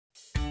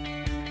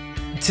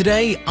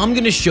Today, I'm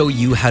going to show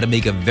you how to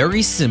make a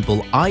very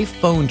simple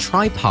iPhone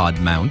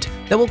tripod mount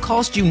that will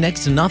cost you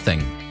next to nothing.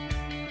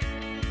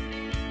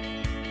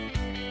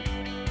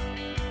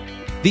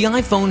 The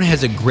iPhone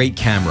has a great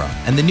camera,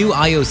 and the new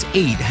iOS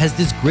 8 has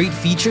this great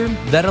feature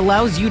that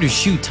allows you to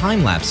shoot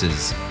time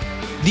lapses.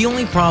 The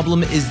only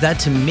problem is that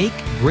to make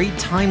great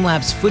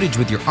time-lapse footage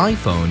with your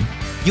iPhone,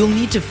 you'll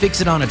need to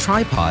fix it on a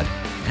tripod,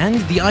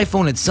 and the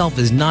iPhone itself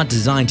is not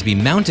designed to be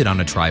mounted on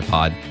a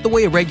tripod the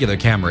way a regular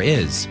camera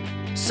is.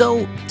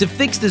 So, to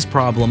fix this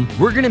problem,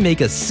 we're going to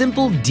make a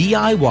simple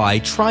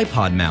DIY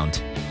tripod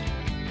mount.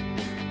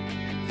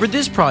 For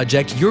this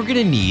project, you're going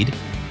to need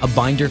a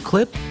binder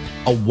clip,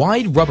 a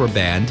wide rubber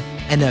band,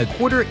 and a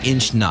 1/4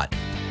 inch nut.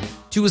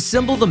 To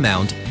assemble the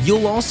mount,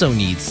 you'll also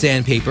need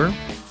sandpaper,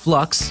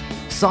 flux,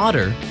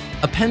 solder,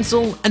 a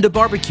pencil, and a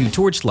barbecue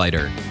torch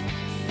lighter.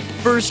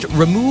 First,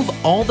 remove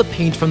all the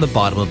paint from the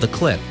bottom of the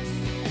clip.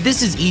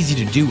 This is easy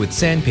to do with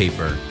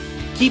sandpaper.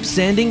 Keep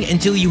sanding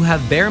until you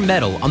have bare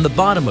metal on the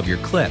bottom of your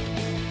clip.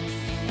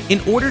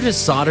 In order to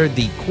solder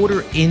the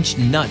 1/4 inch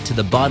nut to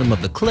the bottom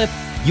of the clip,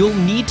 you'll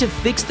need to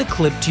fix the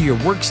clip to your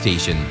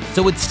workstation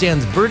so it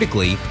stands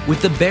vertically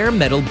with the bare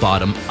metal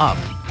bottom up.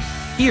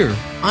 Here,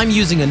 I'm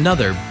using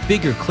another,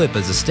 bigger clip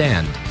as a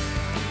stand.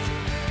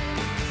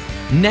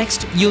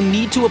 Next, you'll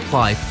need to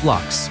apply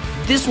flux.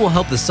 This will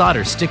help the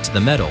solder stick to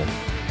the metal.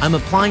 I'm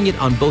applying it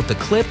on both the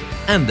clip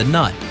and the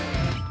nut.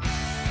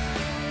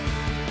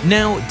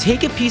 Now,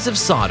 take a piece of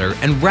solder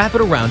and wrap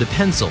it around a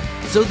pencil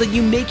so that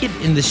you make it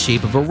in the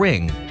shape of a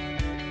ring.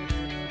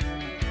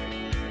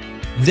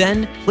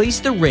 Then,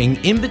 place the ring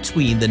in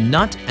between the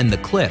nut and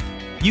the clip.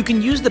 You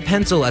can use the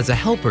pencil as a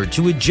helper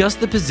to adjust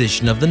the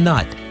position of the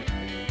nut.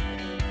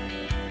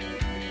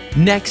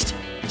 Next,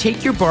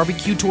 take your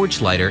barbecue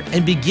torch lighter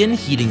and begin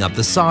heating up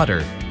the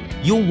solder.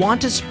 You'll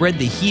want to spread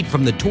the heat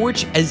from the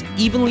torch as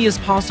evenly as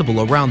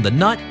possible around the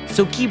nut,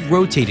 so keep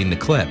rotating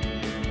the clip.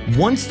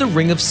 Once the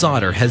ring of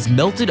solder has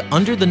melted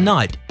under the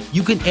nut,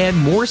 you can add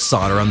more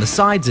solder on the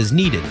sides as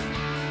needed.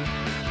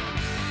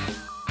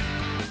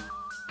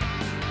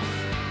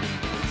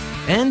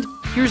 And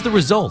here's the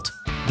result.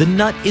 The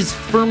nut is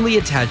firmly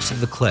attached to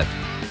the clip.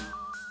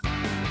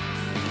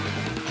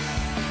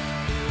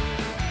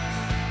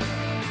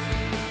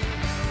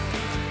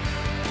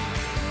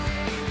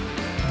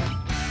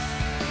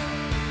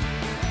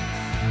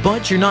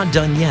 But you're not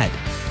done yet.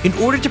 In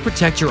order to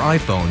protect your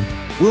iPhone,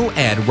 we'll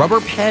add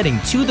rubber padding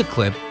to the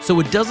clip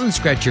so it doesn't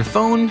scratch your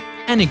phone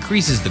and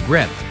increases the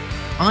grip.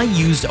 I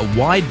used a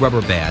wide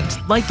rubber band,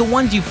 like the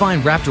ones you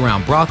find wrapped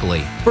around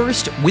broccoli.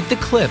 First, with the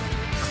clip,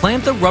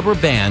 clamp the rubber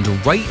band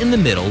right in the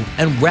middle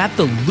and wrap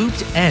the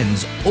looped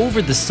ends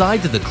over the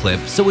sides of the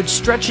clip so it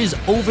stretches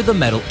over the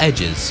metal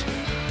edges.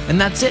 And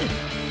that's it.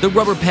 The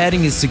rubber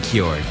padding is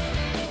secured.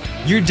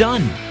 You're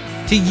done.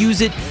 To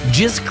use it,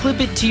 just clip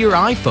it to your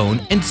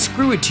iPhone and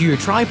screw it to your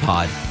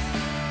tripod.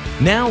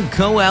 Now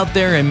go out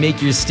there and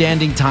make your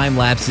standing time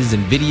lapses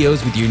and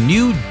videos with your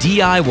new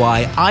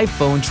DIY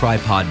iPhone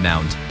tripod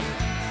mount.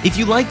 If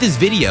you like this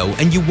video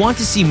and you want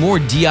to see more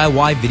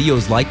DIY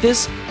videos like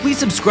this, please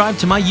subscribe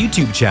to my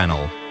YouTube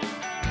channel.